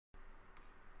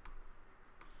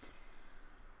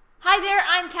Hi there,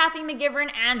 I'm Kathleen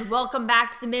McGivern, and welcome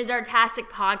back to the Ms. Artastic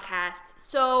podcast.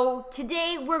 So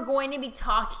today we're going to be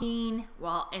talking,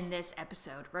 in this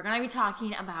episode, we're going to be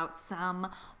talking about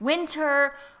some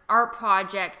winter art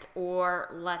project or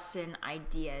lesson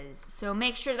ideas. So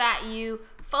make sure that you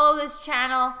follow this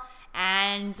channel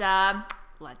and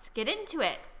let's get into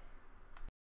it.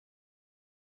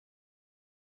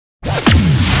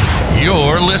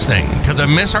 You're listening to the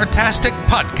Miss Artastic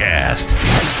Podcast,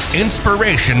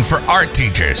 inspiration for art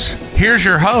teachers. Here's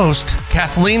your host,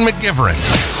 Kathleen McGivern.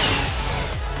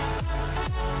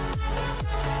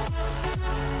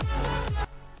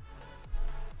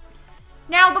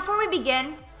 Now, before we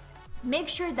begin, make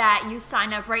sure that you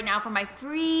sign up right now for my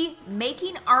free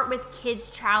Making Art with Kids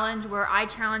challenge, where I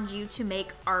challenge you to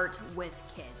make art with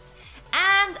kids.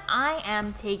 And I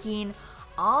am taking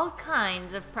all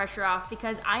kinds of pressure off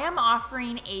because I am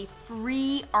offering a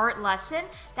free art lesson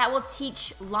that will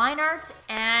teach line art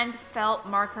and felt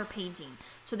marker painting.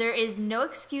 So there is no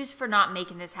excuse for not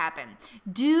making this happen.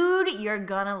 Dude, you're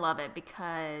gonna love it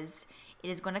because it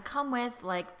is going to come with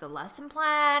like the lesson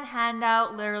plan,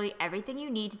 handout, literally everything you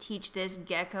need to teach this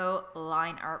GECKO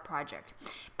line art project.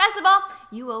 Best of all,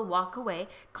 you will walk away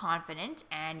confident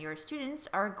and your students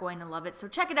are going to love it. So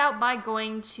check it out by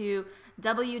going to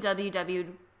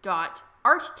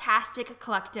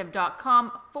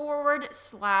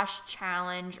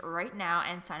www.artasticcollective.com/challenge right now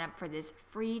and sign up for this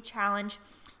free challenge.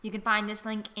 You can find this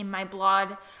link in my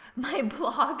blog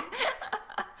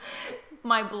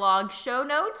show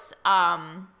notes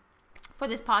for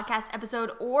this podcast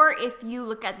episode, or if you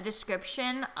look at the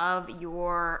description of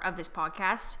this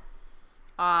podcast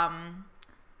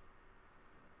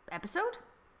episode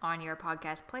on your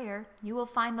podcast player, you will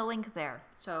find the link there.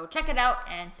 So check it out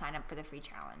and sign up for the free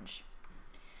challenge.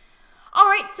 All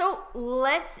right, so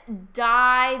let's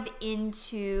dive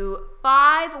into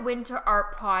 5 winter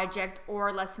art project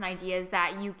or lesson ideas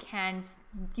that you can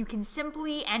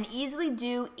simply and easily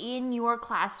do in your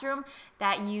classroom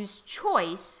that use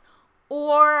choice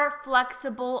or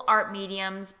flexible art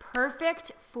mediums,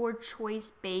 perfect for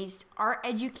choice-based art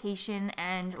education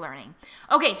and learning.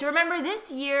 Okay, so remember this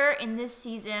year in this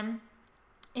season,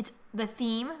 the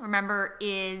theme, remember,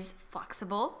 is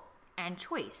flexible and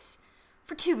choice.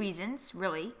 For 2 reasons,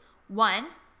 really. One,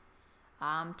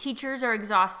 teachers are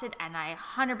exhausted, and I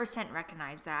 100%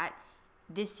 recognize that.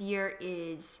 This year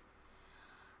is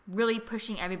really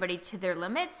pushing everybody to their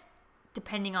limits,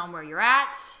 depending on where you're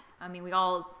at. I mean, we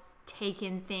all take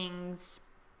in things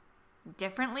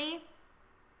differently,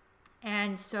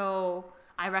 and so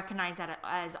I recognize that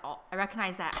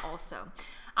also.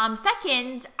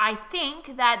 Second, I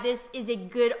think that this is a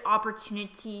good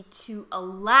opportunity to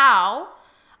allow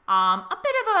a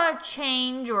bit of a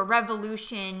change or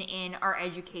revolution in our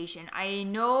education. I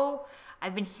know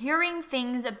I've been hearing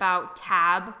things about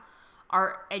tab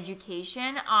art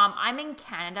education. I'm in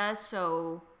Canada,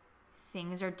 so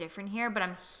things are different here, but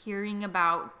I'm hearing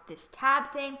about this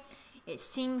tab thing. It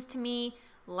seems to me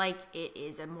like it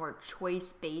is a more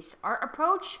choice-based art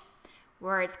approach,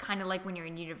 where it's kind of like when you're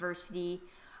in university.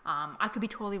 I could be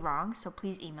totally wrong, so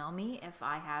please email me if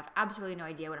I have absolutely no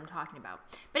idea what I'm talking about.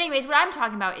 But anyways, what I'm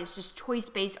talking about is just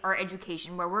choice-based art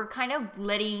education, where we're kind of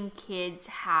letting kids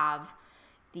have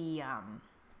the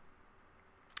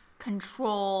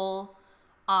control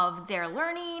of their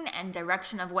learning and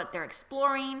direction of what they're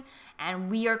exploring,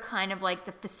 and we are kind of like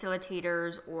the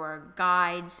facilitators or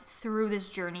guides through this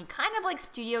journey, kind of like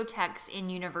studio techs in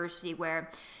university, where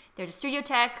there's a studio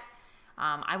tech.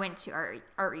 I went to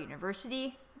art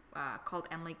university called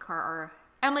Emily Carr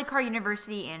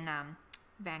University in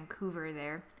Vancouver,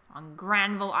 there on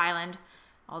Granville Island,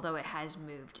 although it has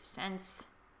moved since.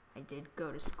 I did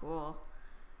go to school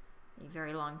a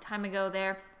very long time ago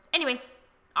there. Anyway,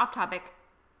 off topic.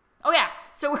 Oh yeah,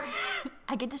 so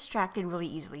I get distracted really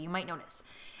easily, you might notice.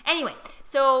 Anyway,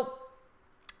 so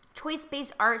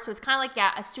choice-based art, so it's kind of like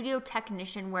a studio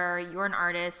technician where you're an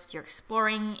artist, you're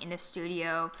exploring in the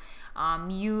studio.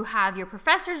 You have your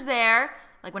professors there.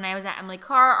 Like when I was at Emily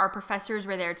Carr, our professors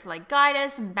were there to like guide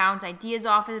us and bounce ideas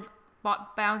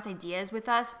with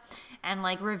us, and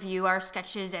like review our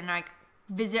sketches and like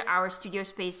visit our studio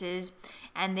spaces,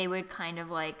 and they would kind of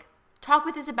like talk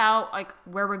with us about like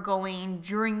where we're going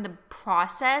during the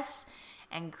process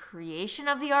and creation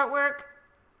of the artwork.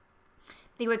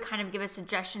 They would kind of give us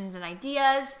suggestions and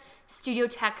ideas. Studio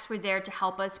techs were there to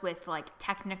help us with like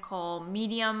technical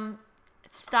medium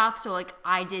stuff. So like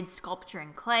I did sculpture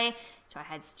and clay, so I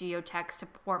had studio techs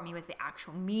support me with the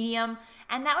actual medium.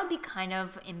 And that would be kind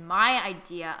of in my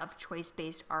idea of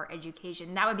choice-based art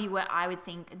education. That would be what I would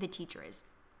think the teacher is.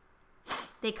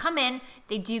 They come in,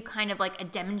 they do kind of like a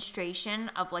demonstration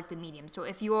of like the medium. So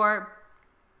if you're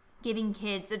giving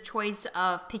kids a choice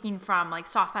of picking from like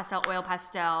soft pastel, oil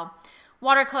pastel,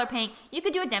 watercolor paint, you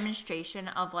could do a demonstration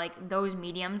of like those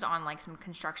mediums on like some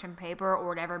construction paper or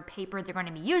whatever paper they're going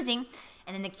to be using.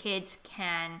 And then the kids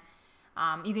can,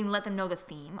 you can let them know the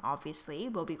theme, obviously.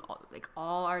 Will be like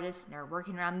all artists, they're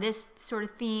working around this sort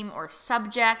of theme or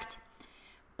subject.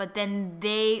 But then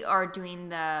they are doing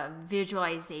the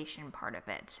visualization part of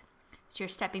it. So you're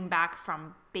stepping back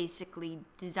from basically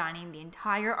designing the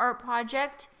entire art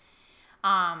project.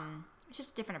 It's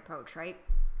just a different approach, right?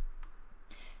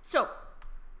 So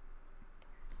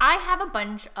I have a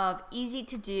bunch of easy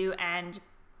to do and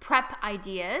prep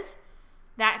ideas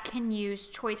that can use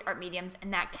choice art mediums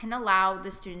and that can allow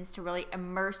the students to really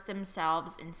immerse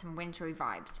themselves in some wintry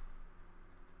vibes.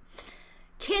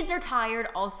 Kids are tired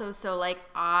also, so like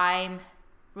I'm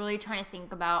really trying to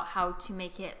think about how to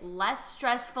make it less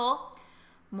stressful,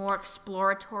 more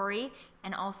exploratory,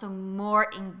 and also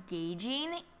more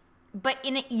engaging, but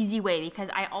in an easy way, because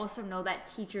I also know that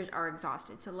teachers are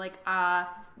exhausted. So like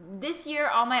this year,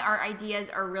 all my art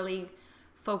ideas are really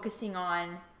focusing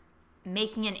on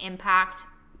making an impact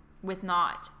with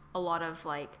not a lot of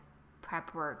like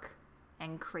prep work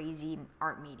and crazy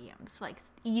art mediums, like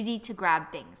easy to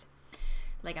grab things.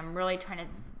 Like I'm really trying to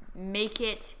make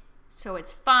it so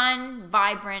it's fun,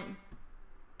 vibrant,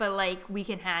 but like we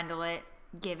can handle it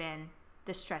given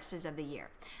the stresses of the year.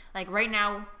 Like right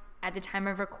now, at the time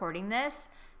of recording this,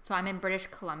 so I'm in British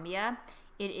Columbia,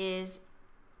 it is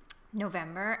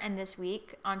November, and this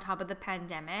week on top of the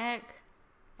pandemic,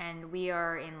 and we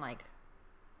are in like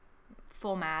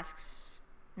full masks,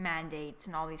 mandates,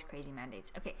 and all these crazy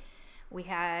mandates. Okay, we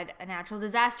had a natural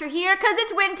disaster here because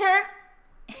it's winter.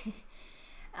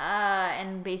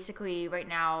 And basically right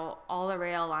now, all the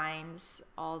rail lines,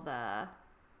 all the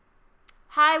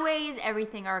highways,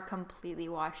 everything are completely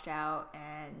washed out.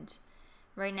 And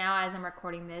right now, as I'm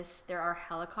recording this, there are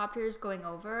helicopters going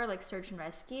over, like search and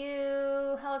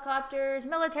rescue helicopters,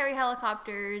 military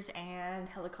helicopters, and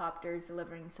helicopters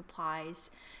delivering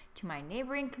supplies to my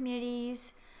neighboring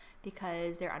communities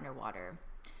because they're underwater.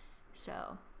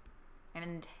 So,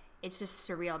 and it's just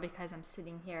surreal because I'm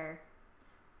sitting here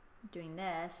doing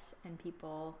this and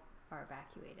people are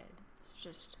evacuated. It's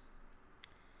just,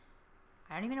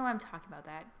 I don't even know why I'm talking about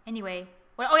that. Anyway,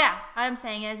 what I'm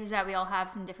saying is that we all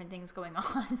have some different things going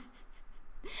on.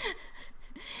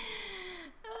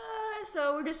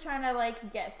 So we're just trying to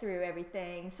like get through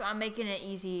everything. So I'm making it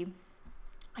easy.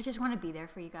 I just want to be there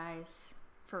for you guys,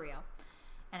 for real.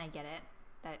 And I get it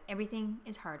that everything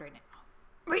is hard right now.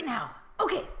 Right now.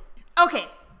 Okay.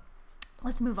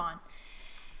 Let's move on.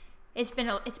 It's been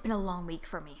a long week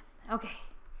for me. Okay,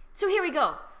 so here we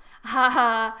go.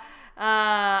 I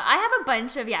have a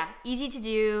bunch of easy to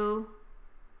do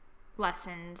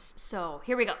lessons. So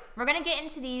here we go. We're gonna get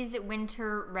into these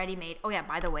winter ready-made. Oh yeah,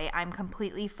 by the way, I'm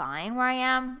completely fine where I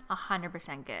am,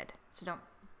 100% good. So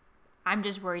I'm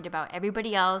just worried about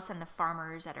everybody else and the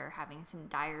farmers that are having some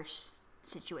dire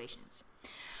situations.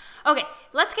 Okay,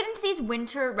 let's get into these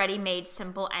winter ready-made,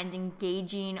 simple and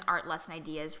engaging art lesson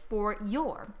ideas for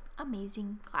your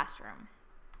amazing classroom.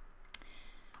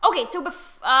 Okay, so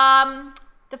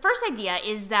the first idea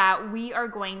is that we are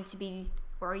going to be,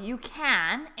 or you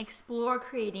can explore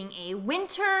creating a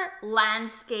winter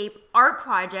landscape art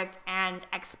project and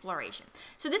exploration.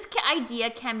 So this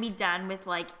idea can be done with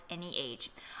like any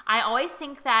age. I always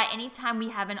think that anytime we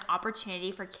have an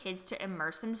opportunity for kids to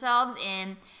immerse themselves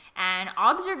in an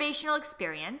observational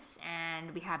experience,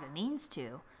 and we have the means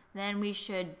to, then we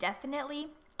should definitely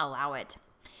allow it.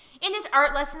 In this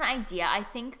art lesson idea, I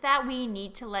think that we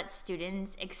need to let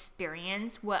students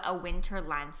experience what a winter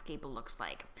landscape looks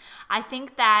like. I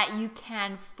think that you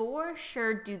can for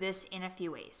sure do this in a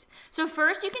few ways. So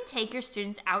first, you can take your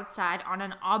students outside on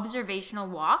an observational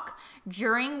walk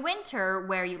during winter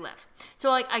where you live.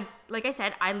 So like I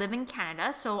said, I live in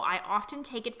Canada, so I often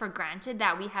take it for granted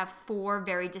that we have 4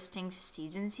 very distinct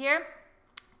seasons here.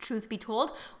 Truth be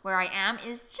told, where I am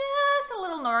is just a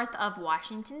little north of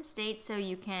Washington State, so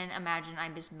you can imagine I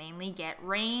just mainly get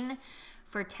rain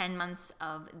for 10 months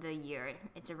of the year.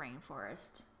 It's a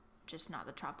rainforest, just not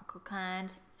the tropical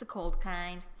kind, it's the cold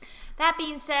kind. That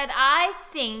being said, I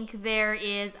think there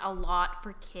is a lot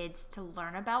for kids to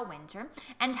learn about winter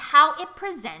and how it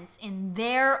presents in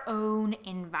their own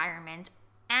environment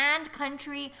and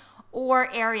country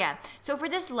or area. So for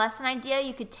this lesson idea,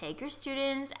 you could take your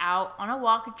students out on a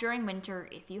walk during winter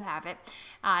if you have it,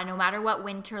 no matter what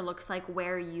winter looks like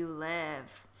where you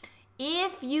live.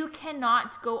 If you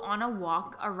cannot go on a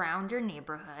walk around your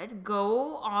neighborhood,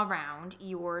 go around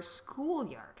your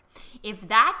schoolyard. If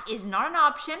that is not an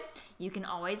option, you can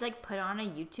always like put on a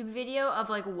YouTube video of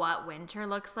like what winter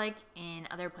looks like in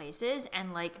other places,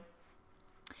 and like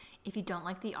if you don't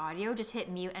like the audio, just hit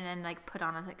mute and then like put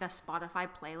on like a Spotify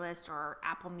playlist or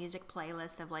Apple Music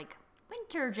playlist of like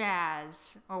winter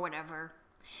jazz or whatever.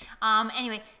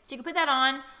 Anyway, so you can put that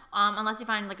on, unless you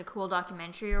find like a cool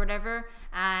documentary or whatever,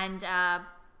 and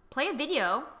play a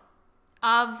video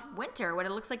of winter, what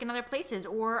it looks like in other places,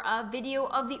 or a video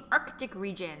of the Arctic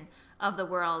region of the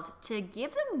world to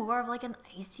give them more of like an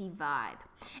icy vibe.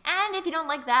 And if you don't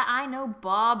like that, I know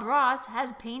Bob Ross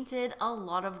has painted a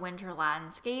lot of winter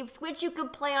landscapes, which you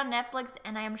could play on Netflix,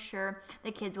 and I am sure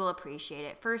the kids will appreciate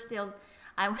it. First,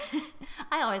 I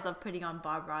always love putting on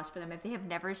Bob Ross for them. If they have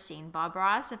never seen Bob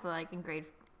Ross, if they're like in grade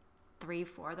 3,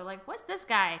 4, they're like, what's this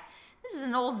guy? This is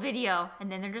an old video.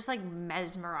 And then they're just like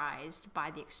mesmerized by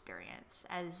the experience.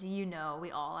 As you know, we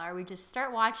all are. We just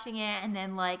start watching it, and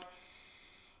then like,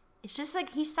 it's just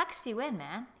like he sucks you in,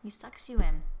 man. He sucks you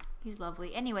in. He's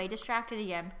lovely. Anyway, distracted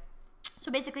again.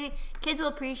 So basically, kids will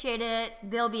appreciate it.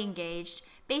 They'll be engaged.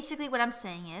 Basically, what I'm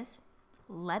saying is,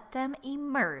 let them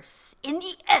immerse in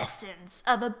the essence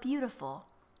of a beautiful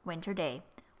winter day,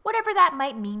 whatever that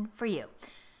might mean for you.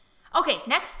 Okay,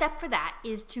 next step for that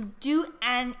is to do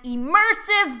an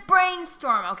immersive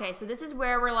brainstorm. Okay, so this is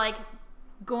where we're like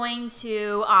going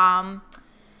to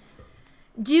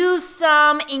do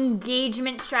some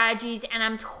engagement strategies, and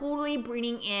I'm totally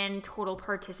bringing in total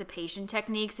participation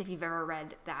techniques. If you've ever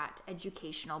read that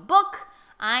educational book,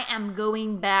 I am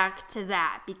going back to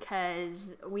that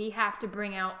because we have to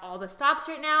bring out all the stops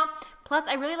right now. Plus,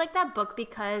 I really like that book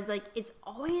because like it's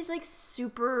always like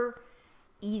super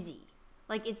easy.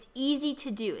 Like it's easy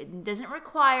to do. It doesn't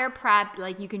require prep.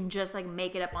 Like you can just like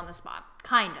make it up on the spot,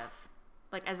 kind of.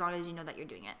 Like as long as you know that you're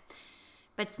doing it.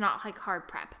 But it's not like hard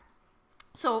prep.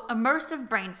 So immersive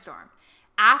brainstorm.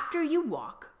 After you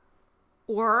walk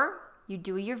or you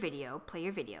do your video, play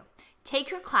your video, take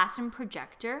your classroom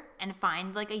projector and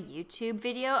find like a YouTube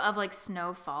video of like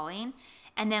snow falling,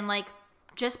 and then like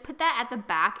just put that at the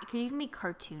back. It could even be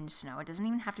cartoon snow. It doesn't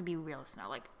even have to be real snow,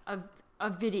 like a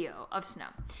video of snow.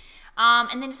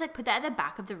 And then just like put that at the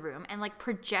back of the room and like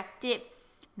project it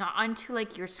not onto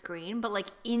like your screen, but like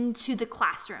into the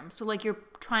classroom. So like you're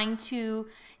trying to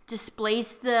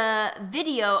displace the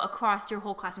video across your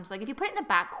whole classroom. So like if you put it in the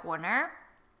back corner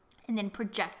and then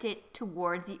project it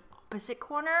towards the opposite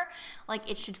corner, like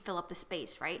it should fill up the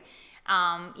space, right?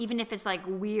 Even if it's like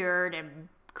weird and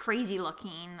crazy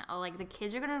looking, like the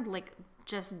kids are gonna like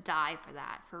just die for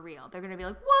that, for real. They're gonna be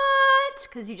like, what?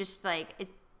 Because you just like,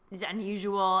 it's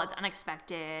unusual, it's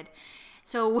unexpected.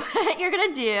 So what you're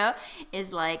gonna do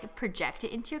is like project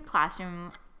it into your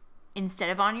classroom instead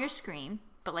of on your screen,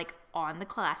 but like on the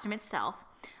classroom itself.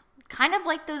 Kind of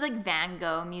like those like Van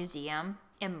Gogh museum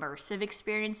immersive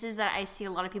experiences that I see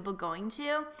a lot of people going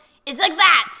to. It's like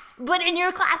that, but in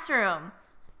your classroom.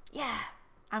 Yeah,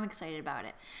 I'm excited about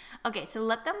it. Okay, so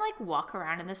let them like walk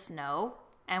around in the snow.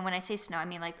 And when I say snow, I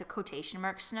mean like the quotation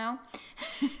mark snow.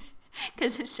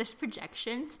 Because it's just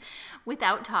projections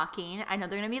without talking. I know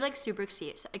they're gonna be like super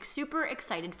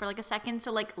excited for like a second.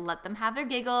 So like let them have their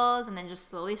giggles and then just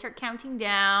slowly start counting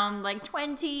down, like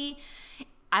 20.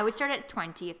 I would start at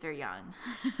 20 if they're young,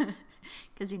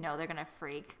 because you know they're gonna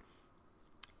freak.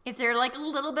 If they're like a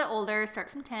little bit older, start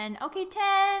from 10. Okay,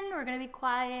 10. We're gonna be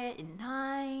quiet. In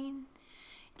 9,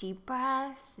 deep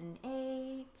breaths. In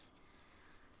 8.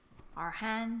 Our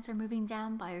hands are moving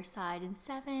down by our side in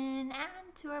 7,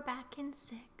 and to our back in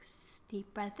 6.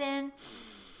 Deep breath in.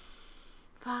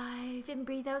 5, and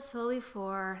breathe out slowly.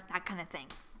 4, that kind of thing.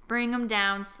 Bring them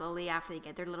down slowly after they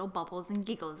get their little bubbles and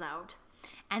giggles out.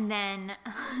 And then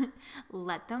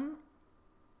let them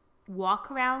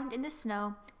walk around in the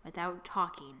snow without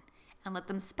talking. And let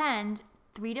them spend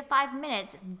 3 to 5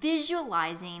 minutes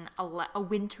visualizing a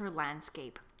winter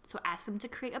landscape. So ask them to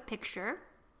create a picture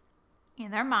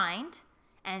in their mind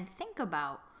and think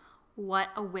about what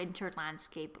a winter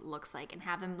landscape looks like, and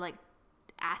have them like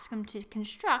ask them to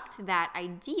construct that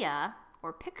idea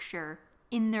or picture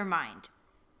in their mind.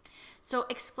 So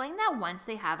explain that once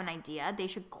they have an idea, they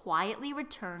should quietly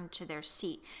return to their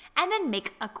seat and then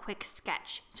make a quick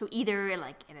sketch. So either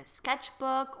like in a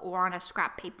sketchbook or on a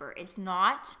scrap paper. It's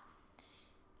not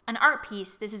an art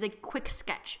piece. This is a quick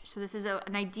sketch. So this is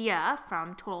an idea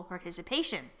from total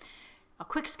participation. A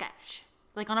quick sketch,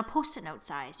 like on a post-it note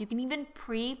size. You can even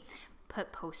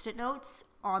put post-it notes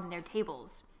on their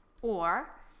tables,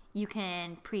 or you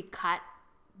can pre-cut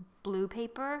blue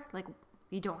paper, like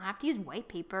You don't have to use white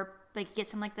paper. Like get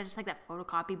some like that, just like that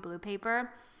photocopy blue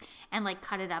paper, and like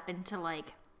cut it up into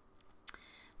like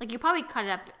you probably cut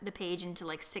it up the page into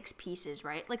like 6 pieces,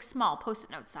 right? Like small Post-it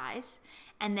note size,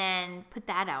 and then put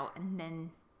that out, and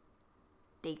then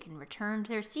they can return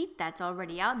to their seat that's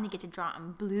already out, and they get to draw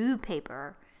on blue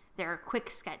paper their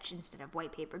quick sketch instead of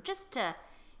white paper, just to,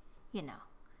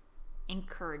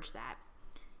 encourage that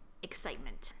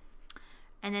excitement.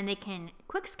 And then they can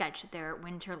quick sketch their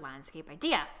winter landscape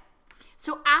idea.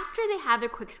 So after they have their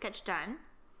quick sketch done,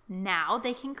 now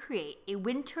they can create a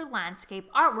winter landscape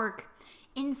artwork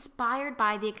inspired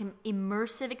by the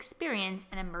immersive experience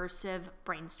and immersive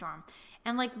brainstorm.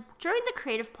 And like during the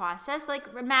creative process, like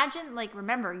imagine, like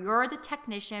remember, you're the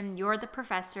technician, you're the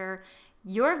professor,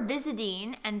 you're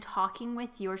visiting and talking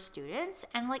with your students,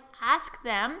 and like ask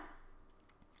them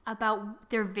about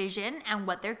their vision and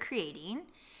what they're creating,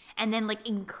 and then like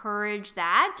encourage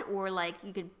that, or like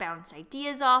you could bounce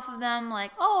ideas off of them,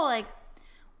 like, oh, like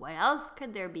what else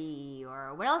could there be,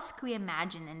 or what else could we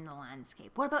imagine in the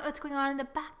landscape? What about what's going on in the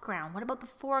background? What about the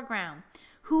foreground?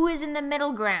 Who is in the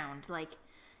middle ground? Like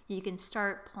you can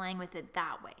start playing with it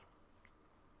that way.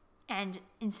 And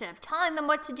instead of telling them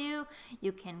what to do,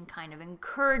 you can kind of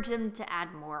encourage them to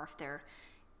add more if they're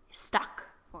stuck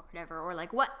or whatever. Or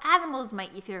like what animals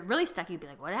might, if you're really stuck, you'd be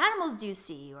like, what animals do you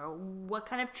see? Or what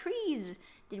kind of trees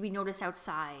did we notice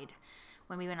outside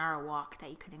when we went on our walk that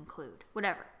you could include?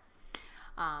 Whatever.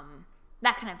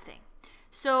 That kind of thing.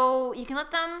 So you can let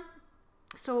them,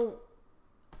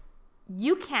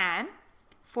 you can,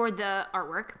 for the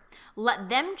artwork, let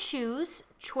them choose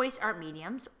choice art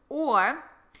mediums, or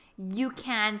you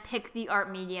can pick the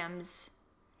art mediums,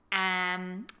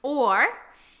 or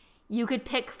you could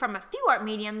pick from a few art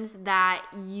mediums that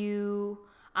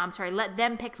let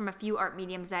them pick from a few art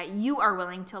mediums that you are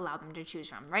willing to allow them to choose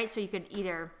from, right? So you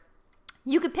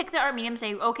could pick the art medium,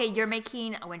 say, okay, you're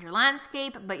making a winter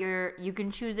landscape, but you can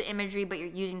choose the imagery, but you're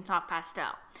using soft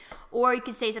pastel. Or you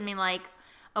could say something like,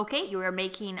 okay, you are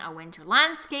making a winter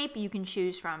landscape, you can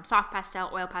choose from soft pastel,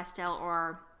 oil pastel,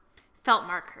 or felt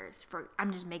markers.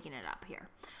 I'm just making it up here.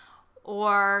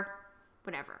 Or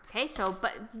whatever, okay? So,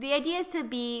 but the idea is to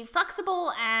be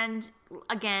flexible, and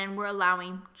again, we're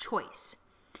allowing choice.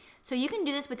 So you can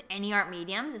do this with any art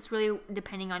mediums. It's really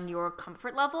depending on your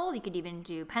comfort level. You could even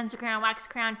do pencil crayon, wax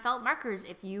crayon, felt markers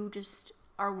if you just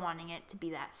are wanting it to be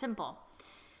that simple.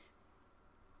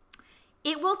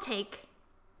 It will take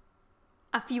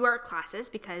a few art classes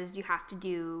because you have to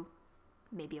do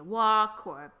maybe a walk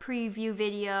or a preview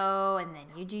video, and then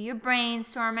you do your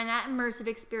brainstorm and that immersive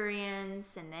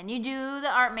experience, and then you do the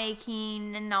art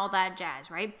making and all that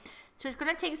jazz, right? So it's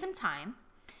going to take some time.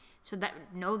 So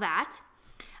know that.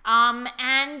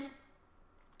 And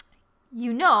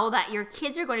you know that your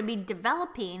kids are going to be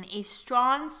developing a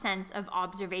strong sense of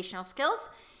observational skills.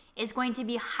 It's going to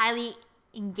be highly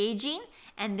engaging,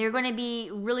 and they're going to be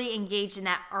really engaged in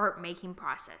that art making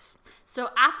process. So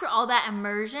after all that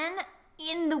immersion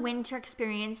in the winter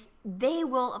experience, they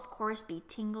will of course be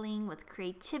tingling with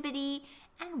creativity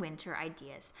and winter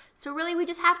ideas. So really we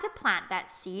just have to plant that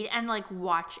seed and like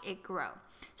watch it grow.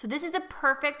 So this is the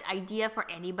perfect idea for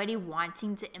anybody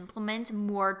wanting to implement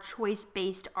more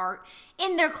choice-based art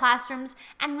in their classrooms,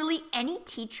 and really any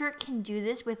teacher can do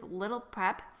this with little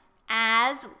prep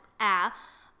as a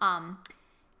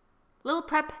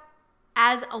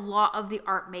lot of the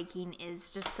art making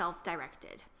is just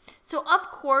self-directed. So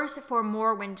of course, for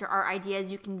more winter art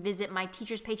ideas, you can visit my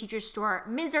Teachers Pay Teachers store,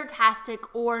 Ms.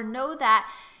 Artastic, or know that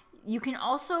you can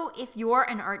also, if you're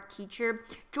an art teacher,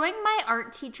 join my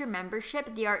art teacher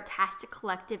membership, the Artastic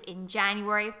Collective, in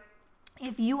January.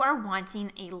 If you are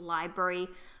wanting a library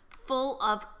full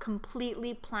of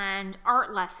completely planned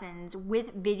art lessons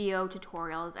with video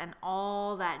tutorials and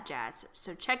all that jazz.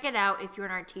 So check it out if you're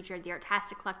an art teacher, the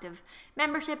Artastic Collective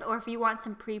membership, or if you want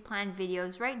some pre-planned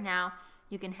videos right now,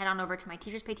 you can head on over to my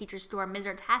Teachers Pay Teachers store, Ms.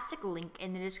 Artastic, link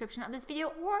in the description of this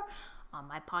video or on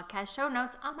my podcast show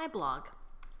notes on my blog.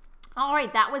 All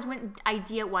right, that was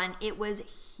idea 1. It was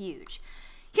huge.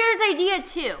 Here's idea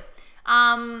 2.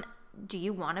 Do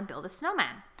you want to build a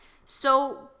snowman?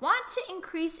 So, want to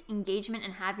increase engagement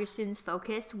and have your students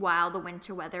focused while the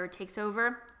winter weather takes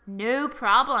over? No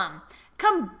problem.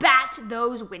 Combat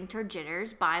those winter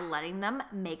jitters by letting them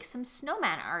make some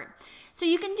snowman art. So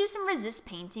you can do some resist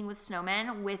painting with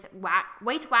snowmen with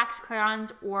white wax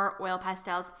crayons or oil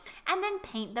pastels, and then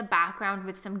paint the background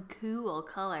with some cool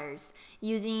colors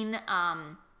using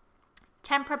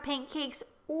tempera pancakes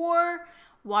or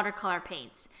watercolor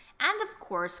paints. And of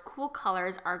course, cool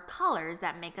colors are colors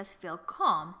that make us feel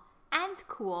calm and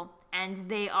cool, and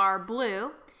they are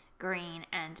blue, green,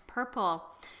 and purple.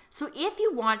 So if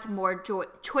you want more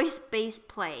choice-based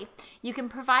play, you can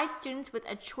provide students with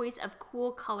a choice of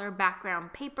cool color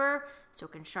background paper. So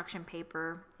construction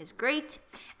paper is great.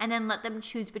 And then let them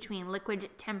choose between liquid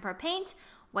tempera paint,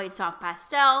 white soft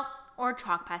pastel, or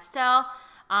chalk pastel,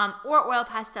 or oil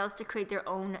pastels to create their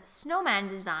own snowman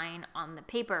design on the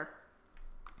paper.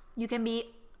 You can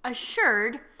be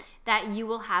assured that you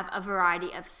will have a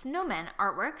variety of snowman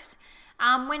artworks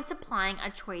when supplying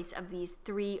a choice of these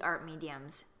 3 art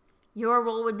mediums. Your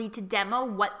role would be to demo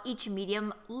what each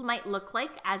medium might look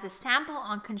like as a sample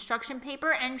on construction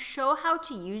paper and show how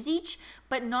to use each,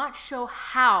 but not show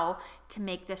how to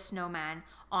make the snowman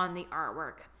on the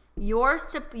artwork.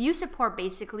 You support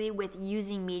basically with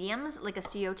using mediums like a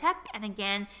studio tech, and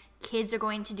again, kids are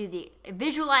going to do the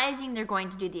visualizing, they're going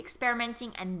to do the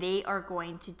experimenting, and they are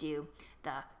going to do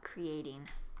the creating.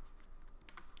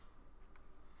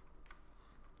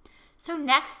 So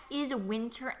next is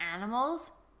winter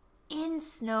animals in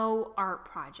snow art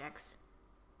projects.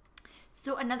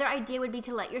 So another idea would be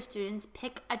to let your students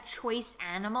pick a choice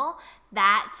animal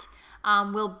that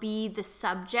will be the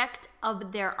subject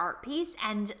of their art piece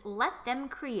and let them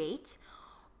create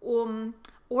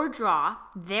or draw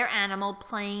their animal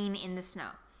playing in the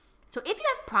snow. So if you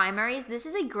have primaries, this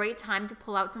is a great time to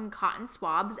pull out some cotton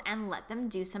swabs and let them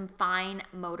do some fine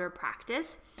motor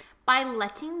practice by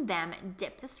letting them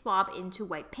dip the swab into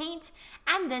white paint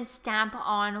and then stamp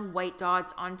on white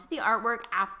dots onto the artwork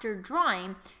after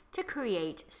drawing to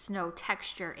create snow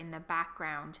texture in the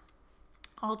background.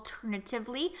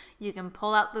 Alternatively, you can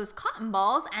pull out those cotton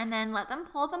balls and then let them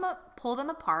pull them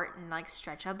apart and like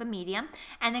stretch out the medium,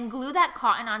 and then glue that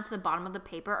cotton onto the bottom of the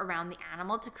paper around the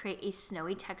animal to create a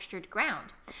snowy textured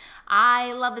ground.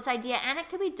 I love this idea, and it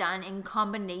can be done in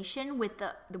combination with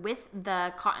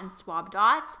the cotton swab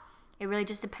dots. It really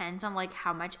just depends on like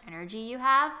how much energy you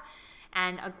have.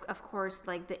 And of course,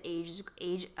 like the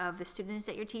age of the students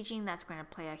that you're teaching, that's going to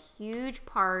play a huge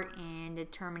part in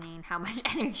determining how much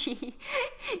energy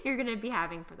you're going to be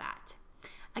having for that.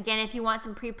 Again, if you want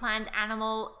some pre-planned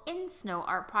animal in snow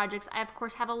art projects, I of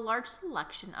course have a large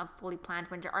selection of fully planned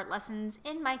winter art lessons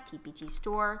in my TPT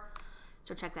store.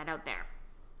 So check that out there.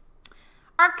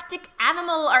 Arctic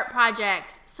animal art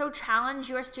projects. So challenge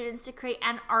your students to create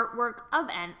an artwork of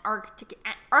an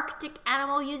Arctic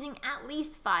animal using at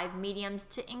least 5 mediums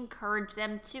to encourage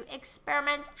them to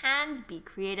experiment and be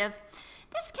creative.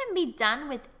 This can be done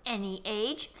with any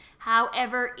age.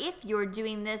 However, if you're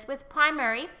doing this with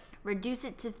primary, reduce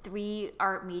it to 3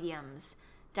 art mediums.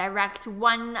 Direct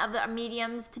one of the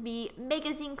mediums to be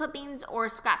magazine clippings or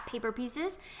scrap paper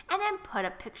pieces, and then put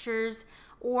up pictures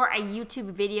or a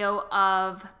YouTube video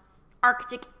of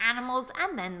Arctic animals,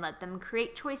 and then let them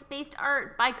create choice-based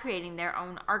art by creating their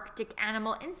own Arctic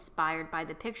animal inspired by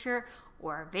the picture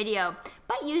or video,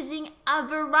 but using a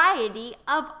variety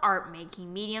of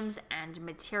art-making mediums and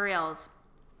materials.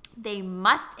 They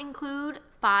must include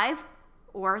 5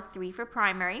 or 3 for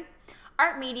primary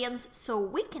art mediums, so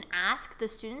we can ask the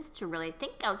students to really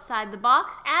think outside the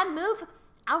box and move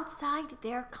outside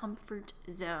their comfort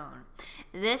zone.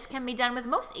 This can be done with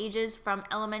most ages from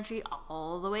elementary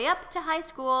all the way up to high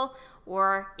school,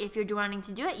 or if you're wanting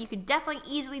to do it, you could definitely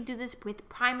easily do this with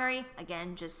primary.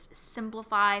 Again, just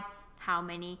simplify how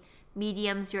many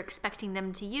mediums you're expecting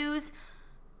them to use.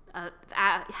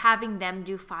 Having them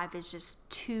do 5 is just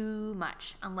too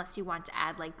much, unless you want to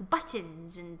add like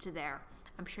buttons into there.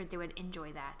 I'm sure they would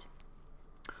enjoy that.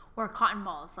 Or cotton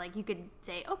balls, like you could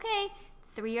say, okay,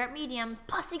 3 art mediums,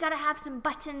 plus you gotta have some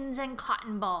buttons and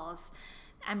cotton balls.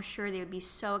 I'm sure they would be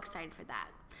so excited for that.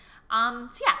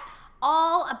 So yeah,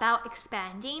 all about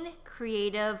expanding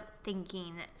creative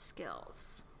thinking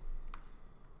skills.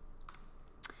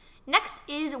 Next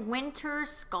is winter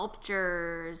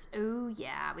sculptures. Oh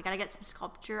yeah, we gotta get some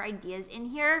sculpture ideas in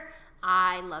here.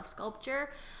 I love sculpture.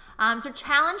 So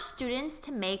challenge students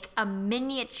to make a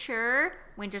miniature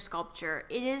winter sculpture.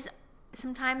 It is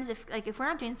sometimes if we're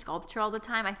not doing sculpture all the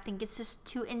time, I think it's just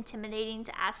too intimidating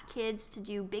to ask kids to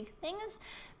do big things,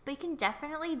 but you can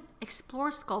definitely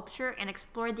explore sculpture and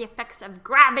explore the effects of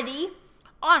gravity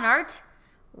on art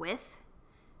with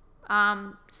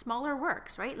smaller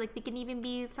works, right? Like they can even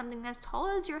be something as tall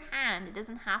as your hand. It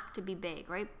doesn't have to be big,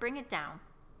 right? Bring it down.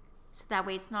 So that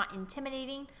way it's not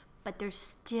intimidating, but they're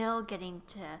still getting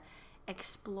to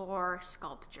explore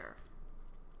sculpture.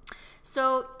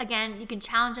 So again, you can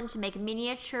challenge them to make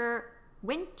miniature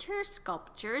winter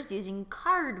sculptures using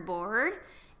cardboard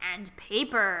and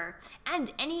paper,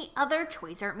 and any other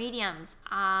choice art mediums.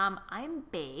 I'm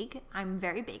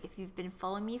very big. If you've been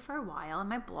following me for a while on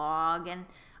my blog and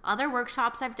other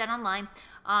workshops I've done online,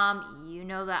 you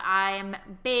know that I'm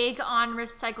big on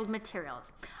recycled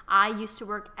materials. I used to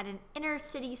work at an inner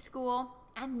city school,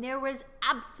 and there was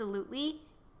absolutely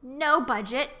no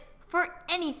budget for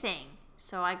anything.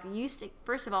 So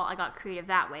first of all, I got creative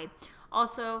that way.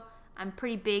 Also, I'm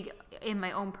pretty big in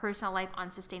my own personal life on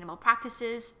sustainable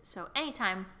practices. So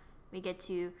anytime we get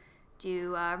to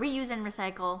do reuse and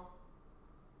recycle,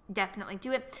 definitely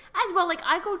do it. As well, like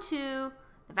I go to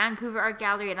the Vancouver Art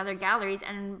Gallery and other galleries,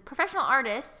 and professional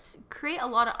artists create a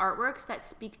lot of artworks that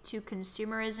speak to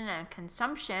consumerism and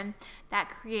consumption that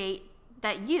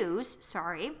use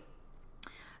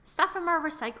stuff from our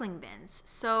recycling bins.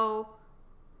 So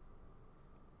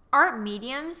art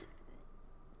mediums,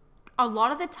 a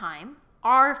lot of the time,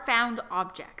 are found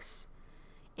objects.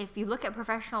 If you look at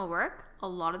professional work, a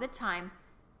lot of the time,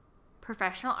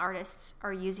 professional artists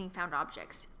are using found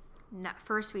objects.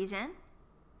 First reason,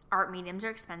 art mediums are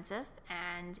expensive,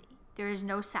 and there is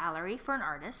no salary for an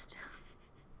artist.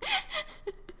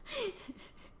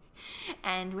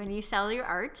 And when you sell your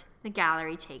art, the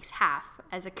gallery takes half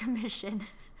as a commission.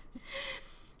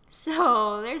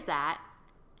 So there's that.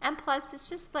 And plus, it's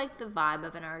just like the vibe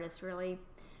of an artist, really.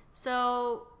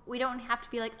 So we don't have to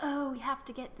be like, oh, we have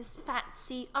to get this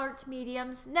fancy art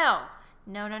mediums. No.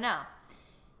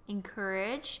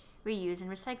 Encourage, reuse, and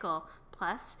recycle.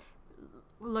 Plus,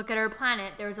 look at our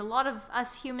planet. There's a lot of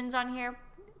us humans on here.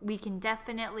 We can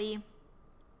definitely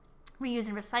reuse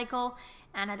and recycle.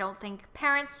 And I don't think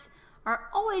parents are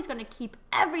always going to keep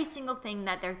every single thing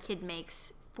that their kid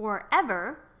makes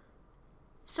forever.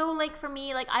 So like for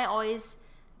me, like I always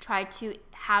try to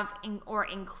have or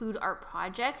include art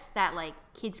projects that like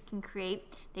kids can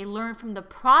create. They learn from the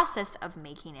process of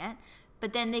making it,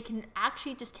 but then they can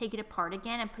actually just take it apart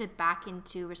again and put it back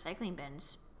into recycling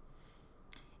bins.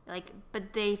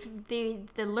 But the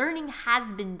learning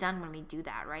has been done when we do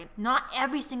that, right? Not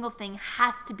every single thing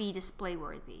has to be display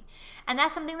worthy. And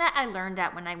that's something that I learned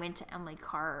when I went to Emily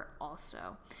Carr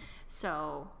also.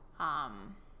 So,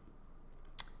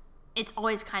 it's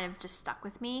always kind of just stuck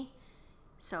with me.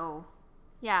 So,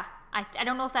 yeah, I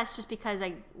don't know if that's just because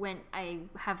I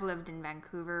have lived in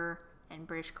Vancouver and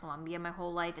British Columbia my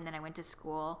whole life, and then I went to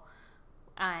school,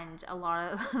 and a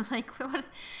lot of, like,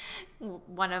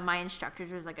 one of my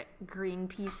instructors was, like, a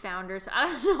Greenpeace founder, so I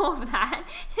don't know if that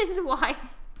is why.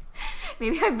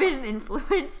 Maybe I've been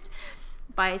influenced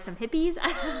by some hippies.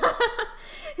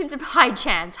 It's a high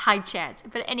chance.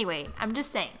 But anyway, I'm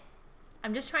just saying.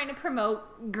 I'm just trying to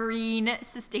promote green,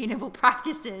 sustainable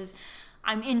practices.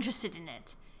 I'm interested in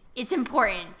it. It's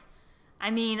important.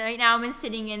 I mean, right now I'm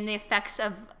sitting in the effects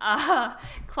of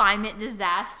climate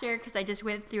disaster because I just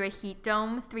went through a heat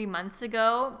dome 3 months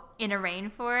ago in a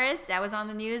rainforest. That was on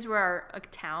the news where our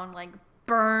town like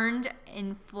burned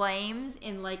in flames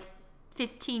in like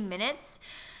 15 minutes.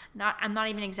 I'm not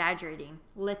even exaggerating.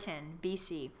 Lytton,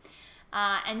 BC.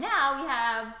 And now we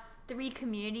have 3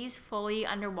 communities fully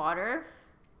underwater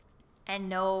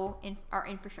and our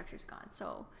infrastructure's gone.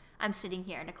 So I'm sitting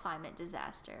here in a climate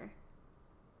disaster.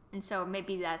 And so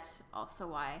maybe that's also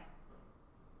why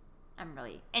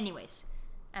anyways,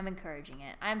 I'm encouraging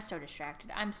it. I'm so distracted.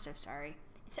 I'm so sorry.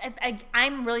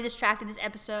 I'm really distracted this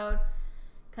episode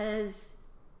because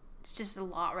it's just a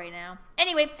lot right now.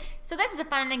 Anyway, so this is a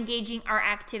fun and engaging art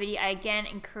activity. I again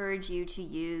encourage you to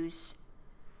use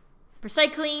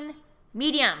recycling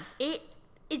mediums.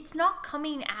 It's not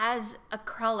coming as a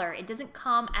color. It doesn't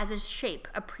come as a shape,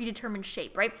 a predetermined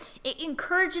shape, right? It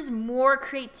encourages more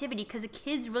creativity because the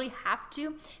kids really have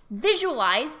to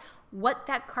visualize what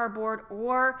that cardboard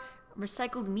or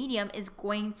recycled medium is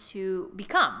going to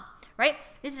become, right?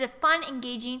 This is a fun,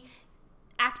 engaging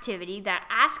activity that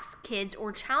asks kids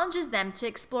or challenges them to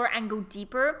explore and go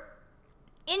deeper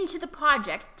into the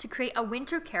project to create a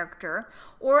winter character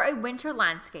or a winter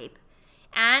landscape.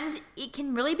 And it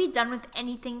can really be done with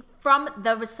anything from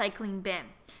the recycling bin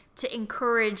to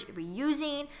encourage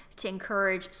reusing, to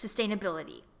encourage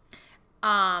sustainability.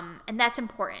 And that's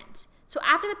important. So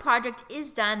after the project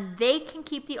is done, they can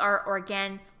keep the art or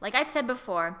again, like I've said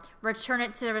before, return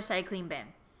it to the recycling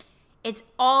bin. It's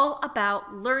all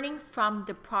about learning from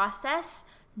the process,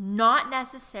 not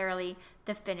necessarily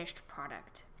the finished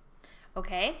product.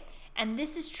 Okay? And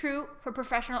this is true for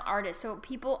professional artists. So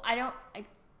people, I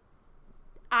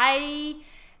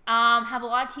have a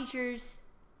lot of teachers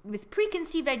with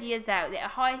preconceived ideas that we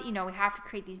have to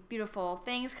create these beautiful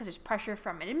things because there's pressure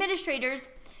from administrators.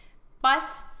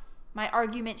 But my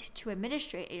argument to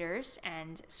administrators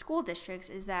and school districts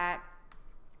is that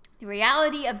The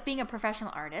reality of being a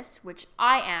professional artist, which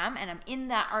I am, and I'm in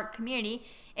that art community,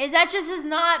 is that just is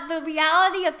not the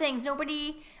reality of things.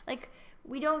 Nobody, like,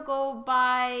 we don't go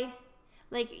by,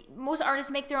 like, most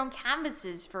artists make their own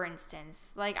canvases, for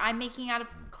instance. Like, I'm making out of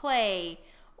clay,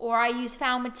 or I use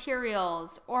found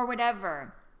materials, or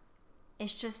whatever.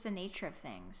 It's just the nature of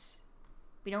things.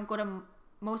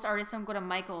 Most artists don't go to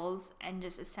Michael's and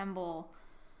just assemble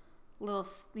little,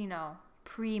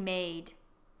 pre-made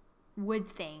wood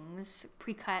things,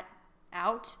 pre-cut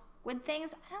out wood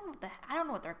things. I don't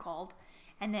know what they're called.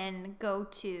 And then go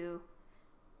to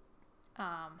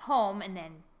home and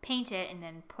then paint it and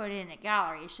then put it in a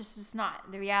gallery. It's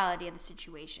not the reality of the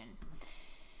situation.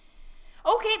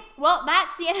 Okay, well,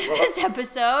 that's the end of this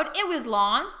episode. It was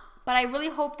long, but I really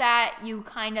hope that you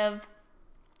kind of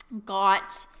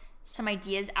got some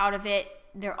ideas out of it.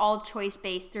 They're all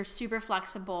choice-based. They're super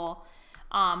flexible.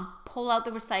 Pull out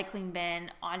the recycling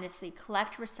bin. Honestly,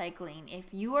 collect recycling. If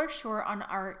you are short on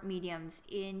art mediums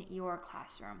in your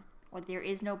classroom or there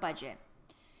is no budget,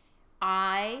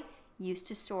 I used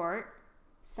to sort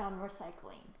some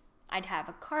recycling. I'd have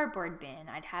a cardboard bin,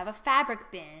 I'd have a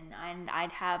fabric bin, and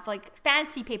I'd have like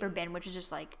fancy paper bin, which is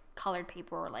just like colored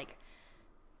paper or like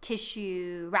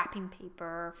tissue wrapping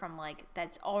paper from like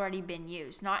that's already been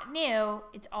used. Not new,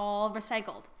 it's all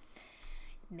recycled.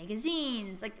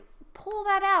 Magazines, like pull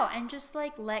that out and just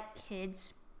like let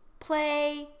kids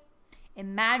play,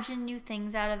 imagine new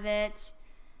things out of it.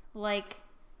 Like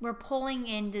we're pulling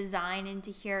in design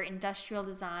into here, industrial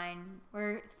design.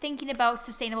 We're thinking about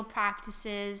sustainable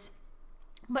practices,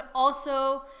 but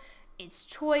also it's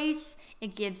choice.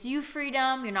 It gives you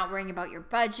freedom. You're not worrying about your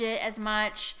budget as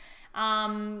much.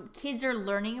 Kids are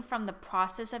learning from the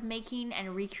process of making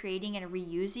and recreating and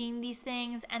reusing these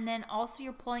things. And then also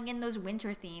you're pulling in those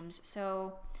winter themes.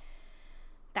 So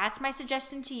that's my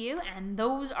suggestion to you. And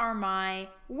those are my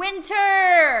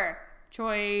winter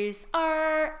choice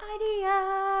art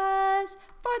ideas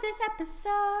for this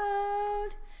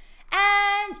episode.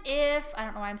 And if, I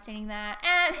don't know why I'm saying that.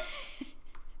 And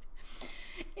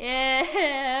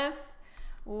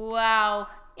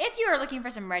if you are looking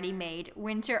for some ready-made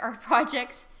winter art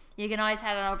projects, you can always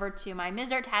head on over to my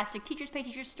Ms. Artastic Teachers Pay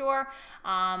Teachers store.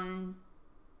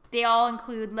 They all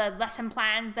include the lesson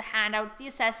plans, the handouts, the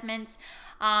assessments.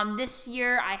 This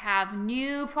year I have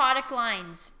new product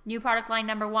lines. New product line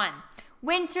number 1,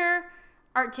 winter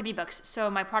artivity books. So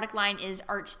my product line is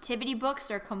artivity books.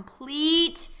 They're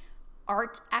complete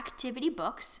art activity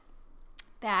books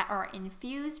that are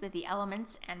infused with the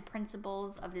elements and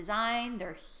principles of design.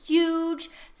 They're huge.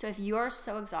 So if you're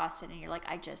so exhausted and you're like,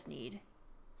 I just need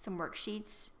some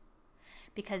worksheets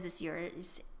because this year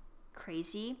is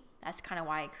crazy. That's kind of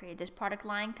why I created this product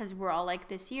line, because we're all like,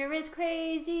 this year is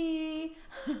crazy.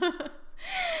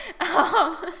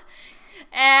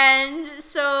 And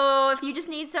so if you just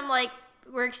need some like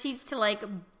worksheets to like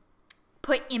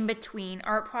put in between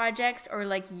art projects or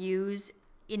like use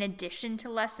in addition to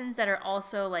lessons that are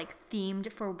also like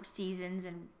themed for seasons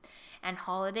and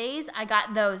holidays, I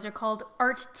got those. They're called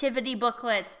Artivity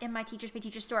booklets in my Teachers Pay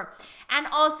Teachers store. And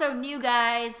also new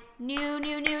guys, new.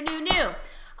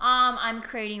 I'm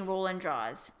creating roll and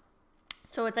draws.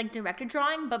 So it's like directed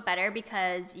drawing, but better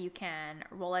because you can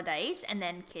roll a dice and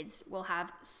then kids will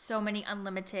have so many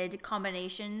unlimited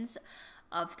combinations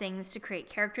of things to create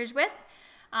characters with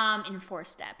in 4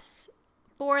 steps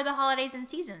for the holidays and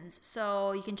seasons.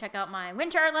 So you can check out my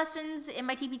winter art lessons in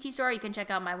my TPT store. You can check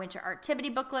out my winter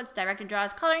artivity booklets, directed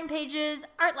draws, coloring pages,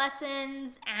 art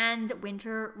lessons, and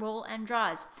winter roll and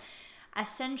draws.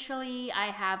 Essentially, I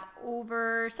have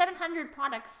over 700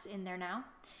 products in there now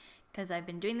because I've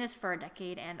been doing this for a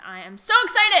decade and I am so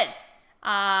excited.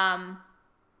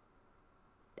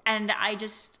 And I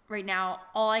just, right now,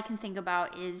 all I can think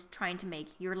about is trying to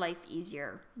make your life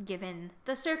easier given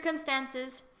the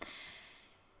circumstances.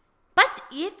 But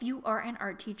if you are an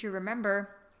art teacher, remember,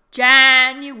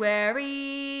 January,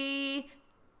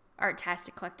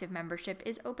 Artastic Collective membership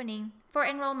is opening for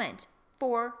enrollment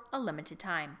for a limited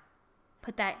time.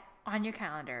 Put that on your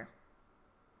calendar.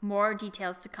 More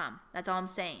details to come. That's all I'm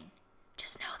saying.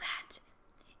 Just know that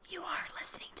you are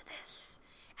listening to this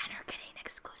and are getting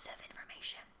exclusive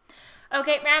information.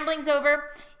 Okay, rambling's over.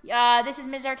 This is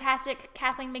Ms. Artastic,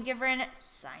 Kathleen McGivern,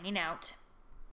 signing out.